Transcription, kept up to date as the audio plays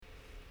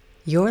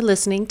You're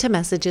listening to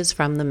Messages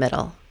from the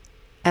Middle,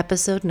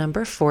 episode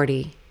number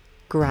 40,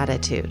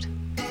 Gratitude.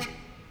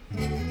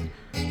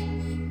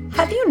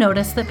 Have you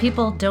noticed that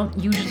people don't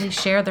usually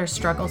share their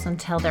struggles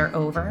until they're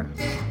over?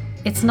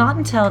 It's not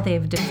until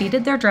they've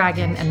defeated their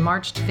dragon and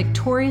marched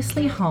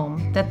victoriously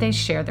home that they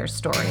share their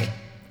story.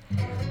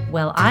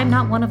 Well, I'm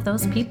not one of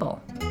those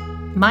people.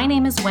 My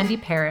name is Wendy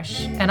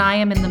Parrish, and I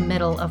am in the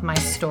middle of my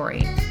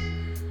story.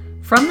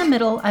 From the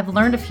middle, I've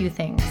learned a few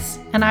things,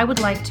 and I would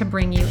like to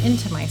bring you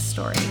into my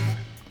story.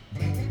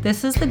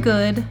 This is the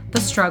good,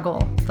 the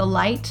struggle, the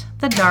light,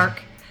 the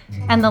dark,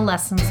 and the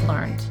lessons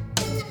learned.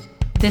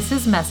 This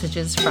is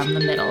Messages from the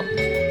Middle.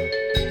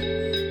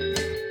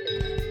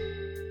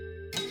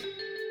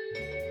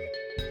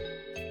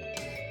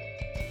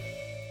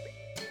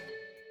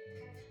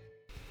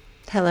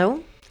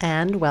 Hello,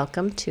 and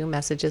welcome to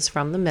Messages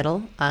from the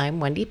Middle. I'm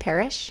Wendy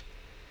Parrish.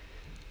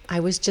 I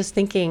was just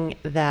thinking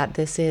that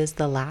this is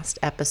the last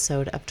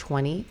episode of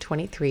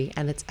 2023,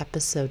 and it's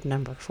episode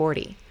number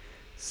 40.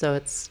 So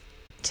it's,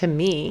 to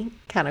me,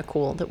 kind of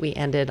cool that we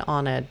ended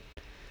on a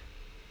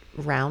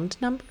round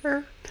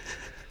number.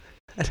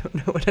 I don't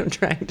know what I'm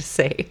trying to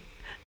say.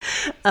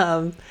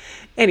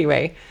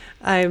 Anyway,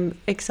 I'm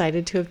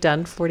excited to have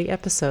done 40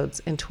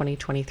 episodes in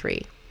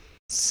 2023.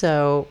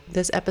 So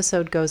this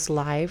episode goes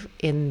live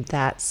in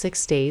that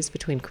 6 days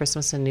between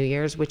Christmas and New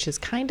Year's, which is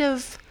kind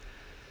of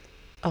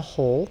a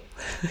hole,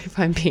 if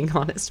I'm being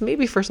honest.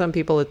 Maybe for some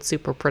people it's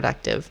super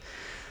productive.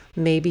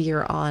 Maybe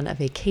you're on a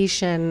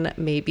vacation.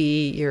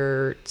 Maybe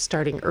you're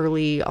starting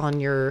early on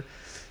your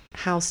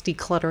house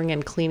decluttering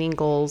and cleaning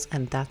goals,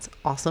 and that's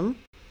awesome.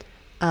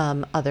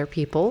 Other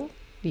people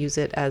use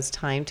it as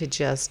time to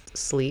just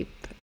sleep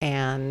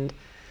and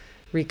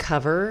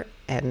recover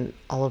and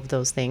all of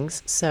those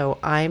things. So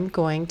I'm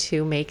going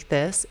to make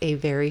this a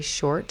very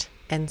short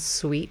and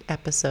sweet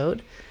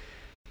episode.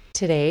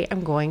 Today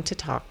I'm going to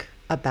talk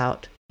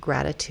about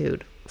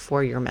gratitude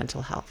for your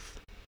mental health.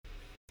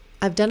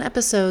 I've done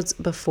episodes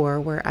before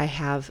where I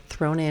have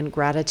thrown in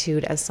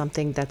gratitude as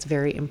something that's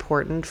very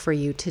important for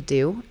you to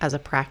do as a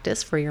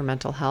practice for your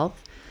mental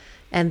health.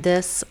 And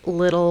this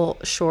little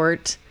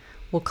short,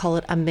 we'll call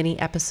it a mini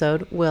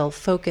episode, will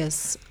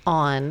focus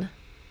on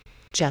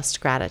just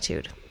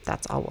gratitude.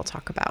 That's all we'll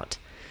talk about.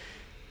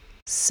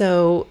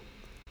 So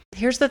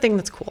here's the thing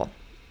that's cool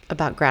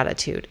about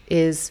gratitude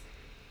is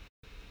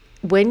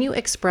when you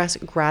express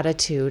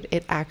gratitude,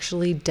 it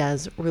actually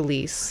does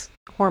release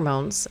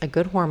hormones, a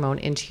good hormone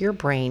into your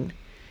brain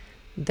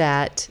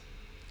that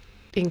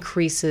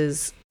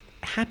increases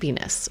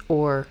happiness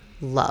or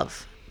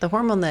love. The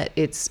hormone that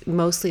it's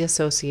mostly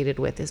associated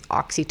with is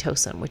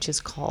oxytocin, which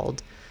is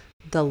called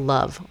the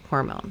love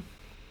hormone.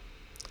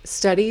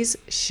 Studies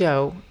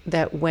show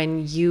that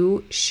when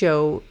you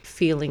show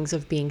feelings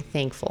of being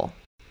thankful,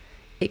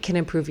 it can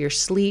improve your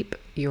sleep,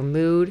 your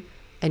mood,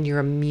 and your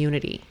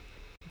immunity.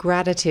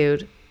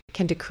 Gratitude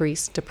can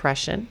decrease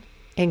depression,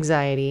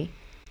 anxiety,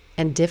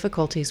 and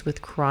difficulties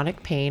with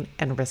chronic pain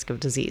and risk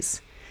of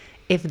disease.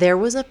 If there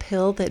was a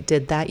pill that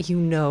did that, you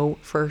know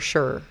for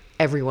sure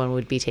everyone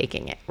would be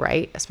taking it,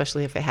 right?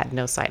 Especially if it had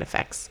no side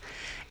effects.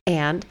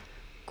 And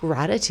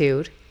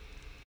gratitude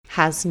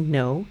has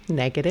no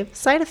negative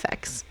side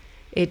effects.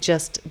 It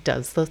just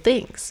does the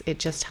things. It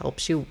just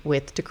helps you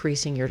with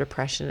decreasing your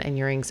depression and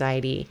your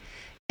anxiety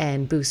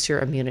and boosts your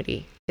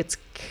immunity. It's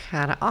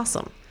kind of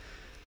awesome.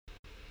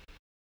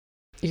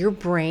 Your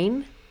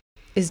brain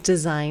is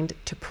designed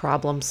to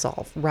problem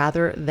solve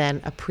rather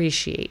than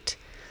appreciate.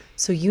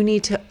 So you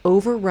need to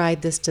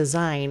override this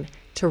design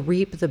to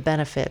reap the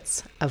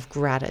benefits of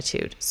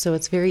gratitude. So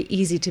it's very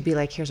easy to be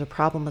like, here's a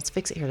problem, let's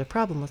fix it. Here's a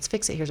problem, let's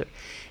fix it.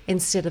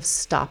 Instead of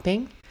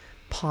stopping,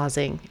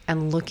 pausing,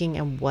 and looking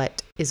at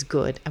what is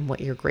good and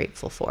what you're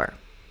grateful for.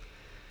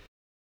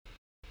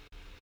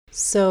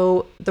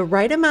 So the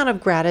right amount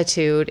of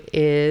gratitude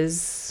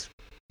is,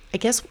 I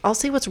guess I'll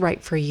say what's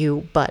right for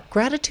you, but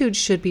gratitude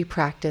should be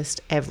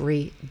practiced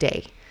every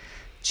day,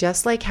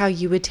 just like how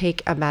you would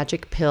take a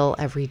magic pill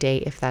every day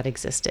if that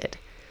existed.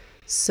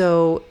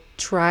 So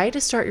try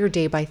to start your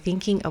day by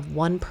thinking of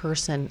one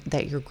person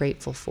that you're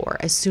grateful for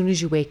as soon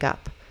as you wake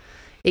up.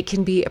 It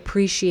can be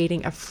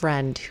appreciating a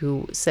friend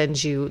who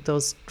sends you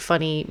those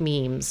funny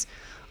memes,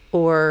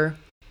 or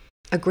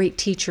a great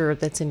teacher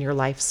that's in your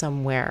life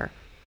somewhere,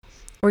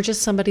 or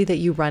just somebody that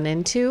you run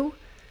into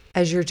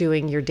as you're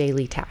doing your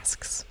daily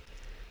tasks.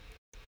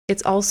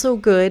 It's also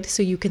good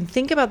so you can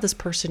think about this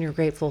person you're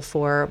grateful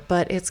for,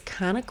 but it's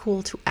kind of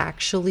cool to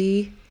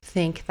actually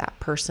thank that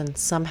person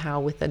somehow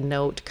with a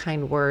note,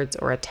 kind words,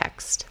 or a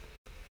text.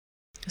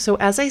 So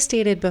as I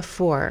stated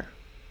before,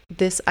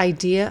 this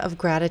idea of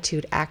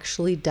gratitude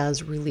actually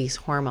does release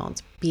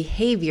hormones.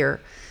 Behavior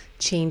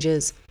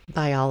changes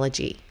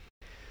biology.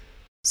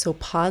 So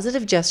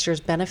positive gestures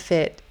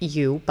benefit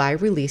you by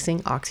releasing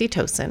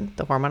oxytocin,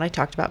 the hormone I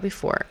talked about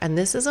before. And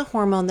this is a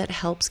hormone that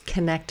helps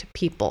connect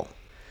people.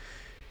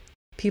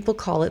 People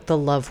call it the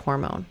love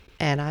hormone.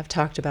 And I've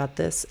talked about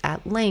this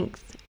at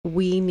length.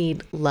 We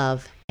need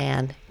love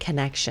and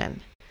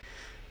connection.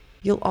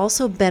 You'll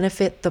also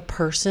benefit the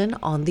person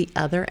on the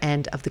other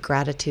end of the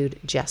gratitude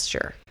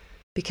gesture,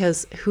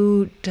 because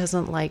who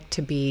doesn't like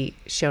to be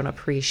shown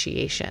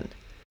appreciation?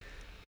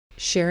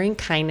 Sharing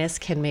kindness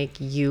can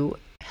make you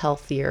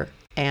healthier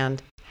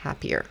and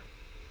happier.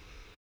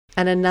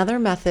 And another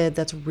method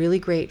that's really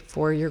great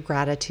for your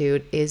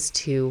gratitude is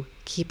to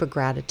keep a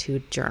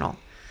gratitude journal.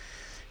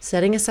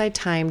 Setting aside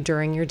time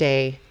during your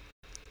day,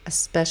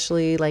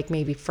 especially like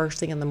maybe first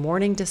thing in the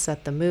morning to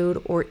set the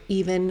mood, or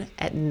even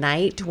at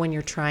night when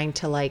you're trying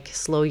to like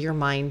slow your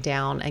mind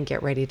down and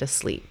get ready to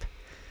sleep.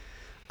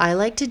 I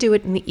like to do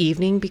it in the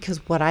evening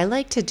because what I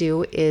like to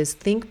do is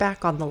think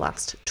back on the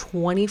last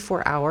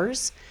 24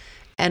 hours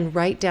and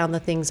write down the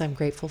things I'm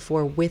grateful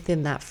for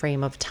within that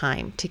frame of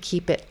time to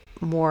keep it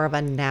more of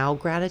a now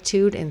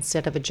gratitude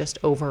instead of a just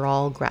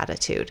overall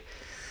gratitude.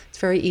 It's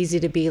very easy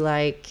to be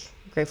like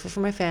grateful for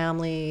my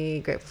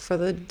family, grateful for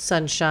the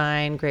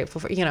sunshine,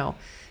 grateful for,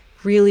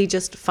 really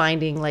just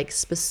finding like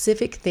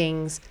specific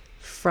things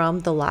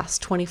from the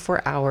last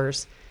 24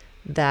 hours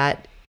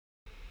that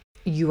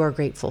you are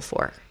grateful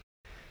for.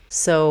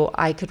 So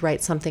I could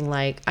write something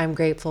like, I'm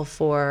grateful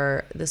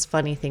for this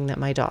funny thing that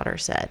my daughter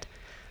said.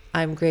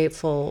 I'm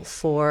grateful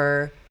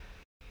for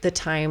the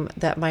time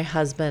that my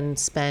husband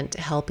spent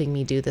helping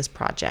me do this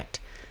project.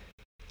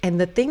 And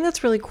the thing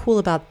that's really cool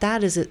about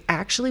that is it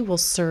actually will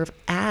serve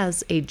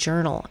as a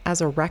journal,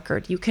 as a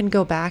record. You can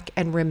go back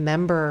and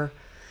remember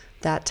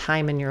that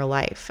time in your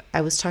life.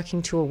 I was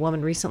talking to a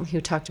woman recently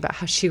who talked about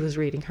how she was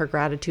reading her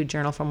gratitude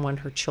journal from when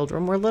her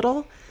children were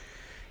little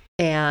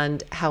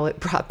and how it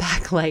brought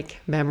back like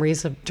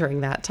memories of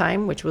during that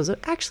time, which was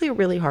actually a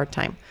really hard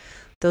time.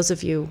 Those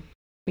of you,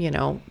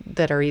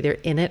 that are either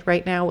in it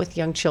right now with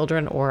young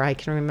children, or I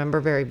can remember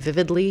very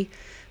vividly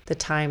the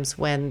times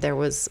when there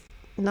was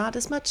not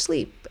as much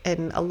sleep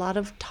and a lot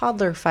of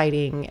toddler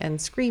fighting and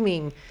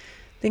screaming,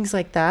 things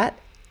like that.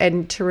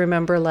 And to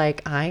remember,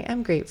 like, I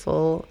am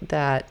grateful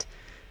that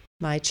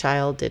my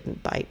child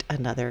didn't bite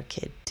another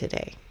kid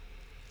today.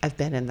 I've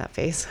been in that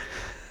phase.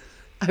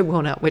 I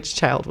won't out which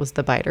child was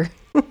the biter.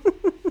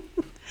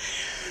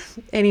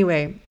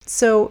 Anyway,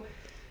 so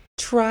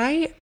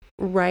try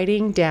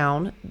writing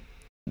down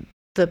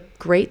the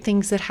great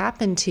things that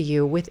happened to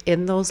you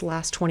within those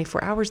last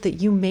 24 hours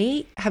that you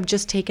may have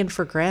just taken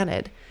for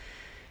granted.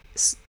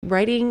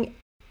 Writing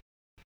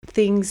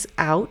things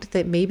out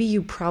that maybe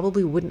you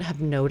probably wouldn't have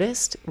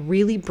noticed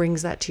really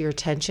brings that to your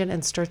attention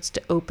and starts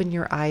to open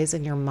your eyes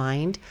and your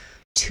mind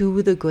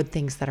to the good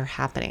things that are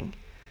happening.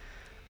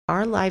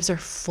 Our lives are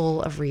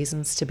full of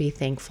reasons to be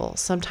thankful.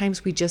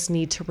 Sometimes we just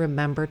need to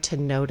remember to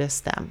notice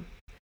them.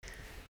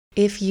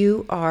 If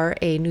you are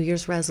a New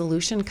Year's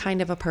resolution kind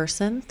of a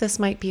person, this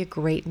might be a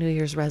great New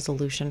Year's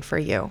resolution for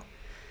you.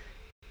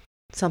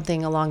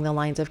 Something along the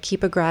lines of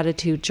keep a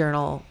gratitude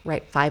journal,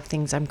 write 5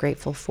 things I'm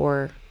grateful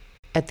for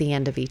at the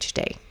end of each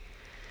day.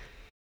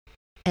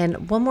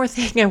 And one more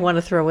thing I want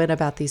to throw in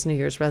about these New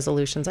Year's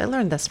resolutions. I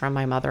learned this from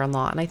my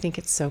mother-in-law, and I think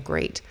it's so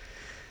great.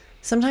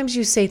 Sometimes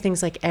you say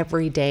things like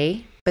every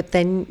day, but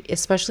then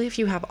especially if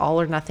you have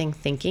all or nothing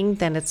thinking,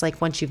 then it's like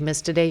once you've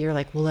missed a day, you're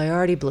like, well, I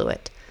already blew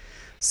it.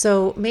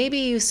 So maybe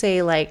you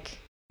say like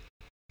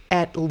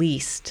at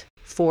least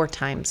 4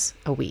 times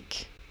a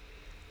week,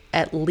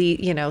 at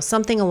least,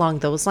 something along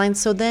those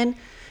lines. So then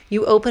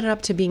you open it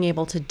up to being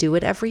able to do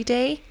it every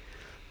day,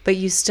 but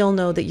you still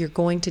know that you're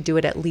going to do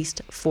it at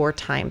least 4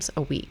 times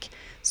a week.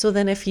 So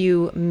then if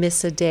you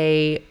miss a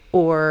day,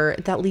 or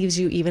that leaves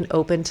you even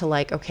open to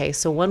like, okay,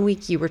 so one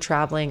week you were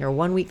traveling or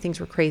one week things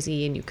were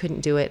crazy and you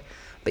couldn't do it,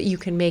 but you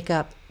can make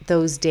up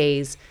those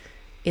days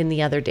in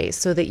the other days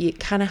so that it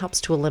kind of helps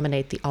to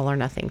eliminate the all or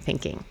nothing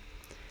thinking.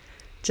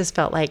 Just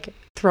felt like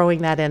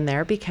throwing that in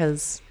there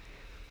because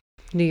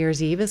New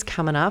Year's Eve is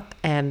coming up,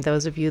 and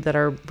those of you that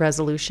are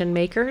resolution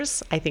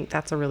makers, I think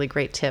that's a really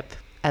great tip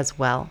as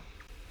well.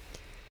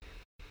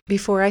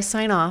 Before I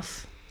sign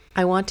off,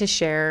 I want to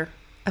share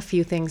a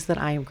few things that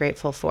I am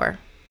grateful for.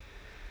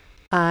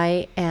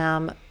 I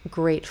am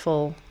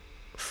grateful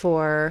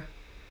for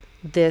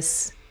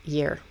this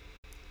year.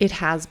 It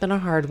has been a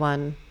hard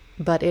one,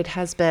 but it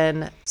has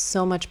been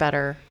so much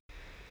better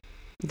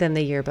than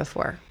the year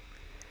before.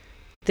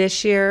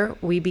 This year,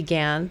 we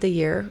began the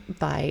year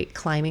by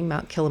climbing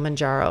Mount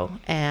Kilimanjaro.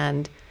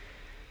 And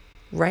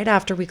right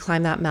after we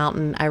climbed that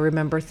mountain, I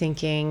remember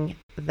thinking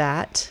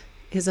that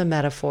is a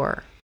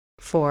metaphor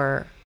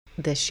for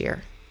this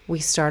year. We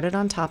started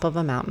on top of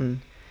a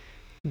mountain.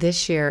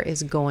 This year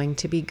is going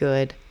to be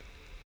good.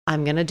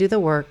 I'm going to do the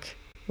work.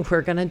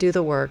 We're going to do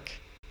the work.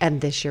 And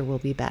this year will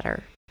be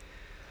better.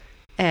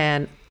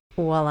 And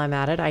while I'm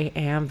at it, I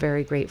am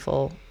very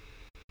grateful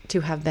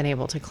to have been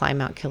able to climb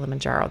Mount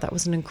Kilimanjaro. That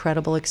was an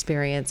incredible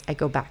experience. I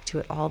go back to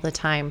it all the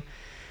time,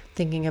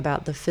 thinking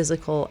about the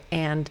physical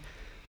and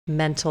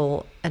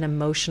mental and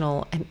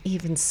emotional and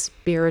even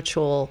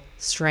spiritual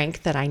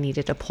strength that I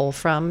needed to pull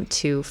from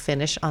to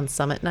finish on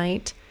summit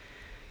night.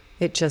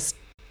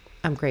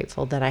 I'm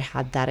grateful that I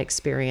had that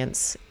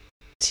experience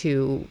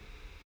to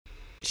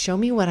show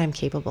me what I'm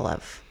capable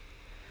of.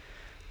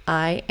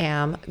 I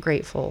am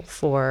grateful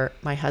for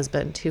my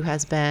husband, who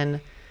has been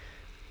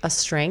a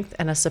strength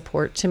and a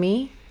support to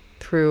me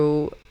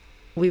through,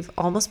 we've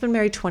almost been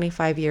married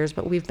 25 years,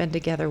 but we've been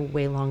together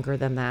way longer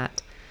than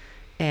that.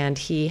 And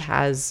he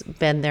has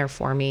been there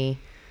for me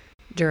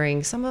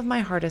during some of my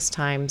hardest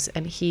times,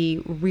 and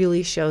he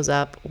really shows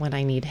up when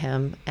I need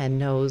him and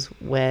knows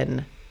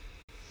when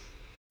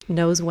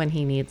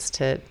he needs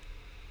to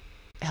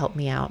help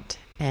me out.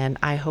 And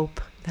I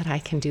hope that I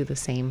can do the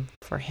same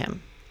for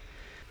him.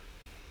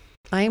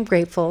 I am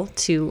grateful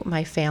to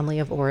my family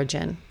of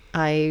origin.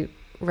 I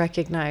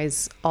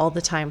recognize all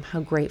the time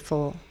how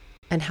grateful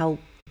and how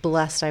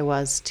blessed I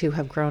was to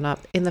have grown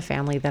up in the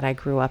family that I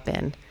grew up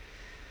in.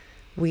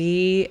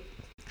 We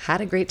had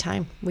a great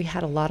time. We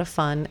had a lot of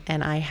fun,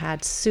 and I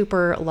had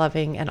super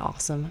loving and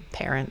awesome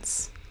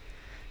parents.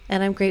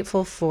 And I'm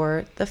grateful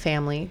for the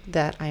family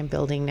that I'm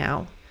building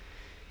now.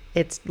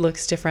 It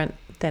looks different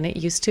than it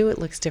used to. It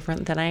looks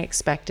different than I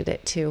expected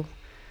it to.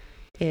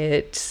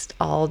 It's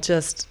all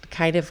just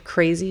kind of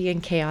crazy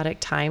and chaotic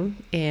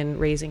time in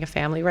raising a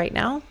family right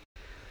now.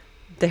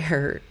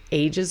 Their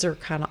ages are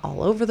kind of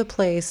all over the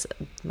place.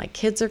 My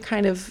kids are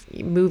kind of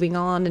moving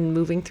on and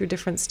moving through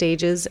different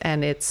stages,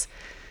 and it's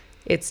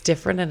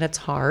different and it's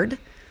hard.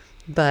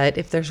 But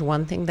if there's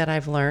one thing that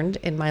I've learned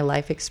in my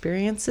life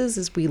experiences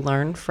is we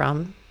learn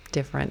from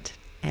different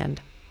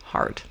and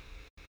hard.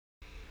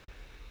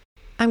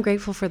 I'm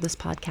grateful for this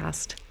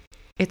podcast.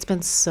 It's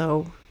been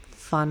so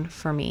fun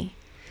for me.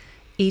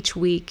 Each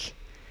week,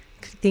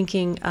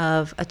 thinking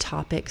of a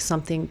topic,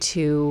 something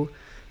to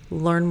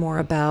learn more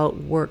about,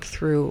 work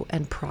through,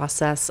 and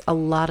process. A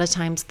lot of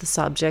times the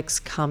subjects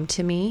come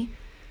to me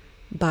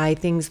by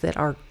things that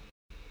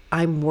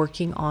I'm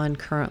working on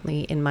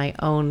currently in my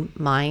own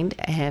mind,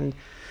 and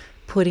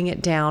putting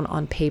it down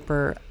on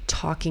paper,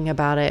 talking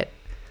about it,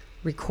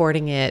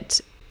 recording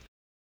it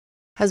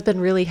has been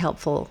really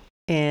helpful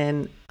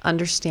in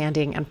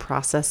understanding and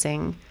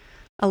processing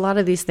a lot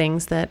of these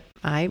things that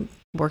I'm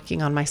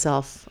working on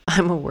myself.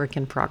 I'm a work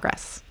in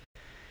progress.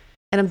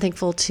 And I'm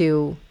thankful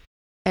to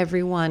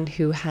everyone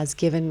who has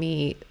given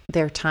me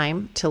their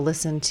time to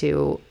listen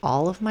to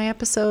all of my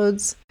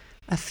episodes,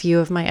 a few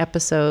of my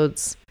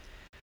episodes,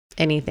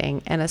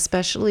 anything. And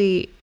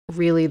especially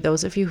really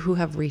those of you who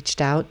have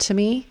reached out to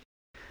me.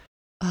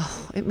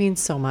 Oh, it means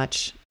so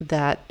much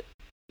that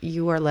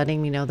you are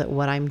letting me know that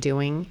what I'm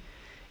doing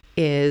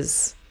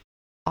is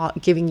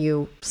giving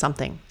you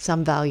something,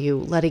 some value,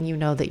 letting you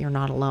know that you're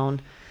not alone.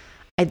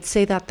 I'd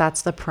say that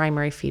that's the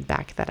primary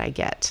feedback that I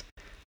get.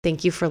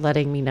 Thank you for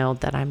letting me know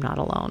that I'm not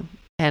alone.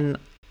 And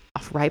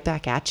right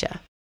back at you.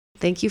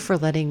 Thank you for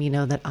letting me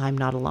know that I'm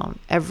not alone.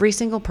 Every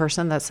single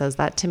person that says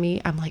that to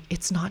me, I'm like,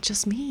 it's not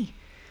just me.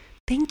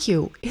 Thank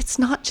you. It's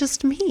not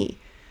just me.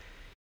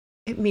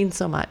 It means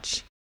so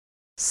much.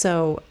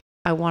 So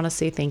I want to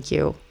say thank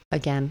you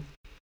again.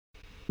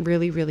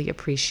 Really, really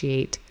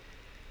appreciate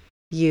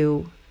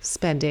you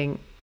spending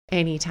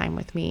any time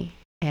with me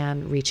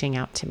and reaching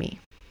out to me.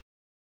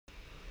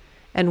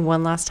 And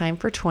one last time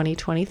for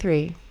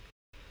 2023,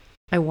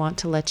 I want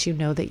to let you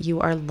know that you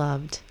are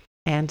loved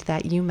and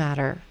that you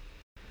matter,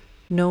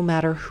 no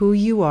matter who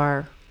you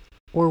are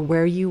or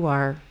where you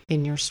are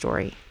in your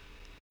story.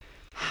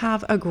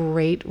 Have a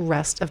great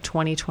rest of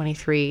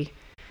 2023,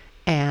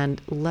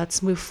 and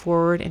let's move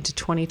forward into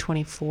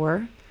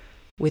 2024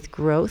 with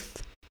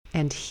growth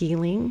and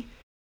healing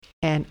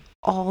and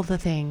all the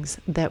things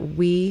that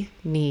we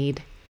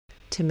need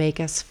to make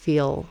us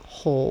feel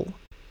whole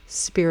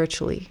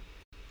spiritually,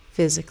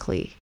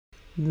 physically,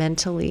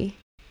 mentally,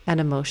 and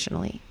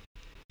emotionally.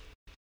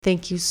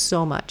 Thank you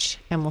so much,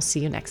 and we'll see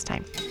you next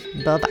time.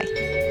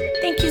 Bye-bye.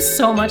 Thank you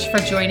so much for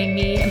joining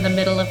me in the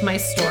middle of my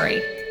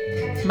story.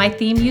 My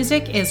theme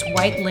music is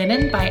White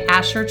Linen by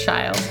Asher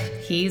Child.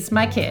 He's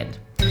my kid.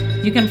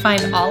 You can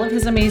find all of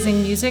his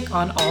amazing music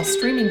on all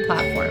streaming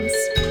platforms.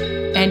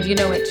 And you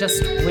know, it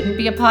just wouldn't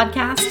be a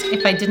podcast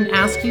if I didn't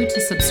ask you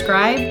to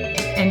subscribe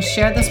and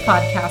share this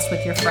podcast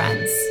with your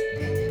friends.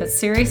 But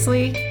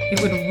seriously,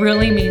 it would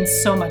really mean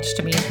so much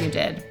to me if you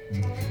did.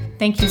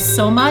 Thank you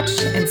so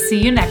much, and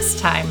see you next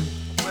time.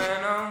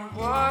 When I'm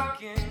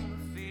walking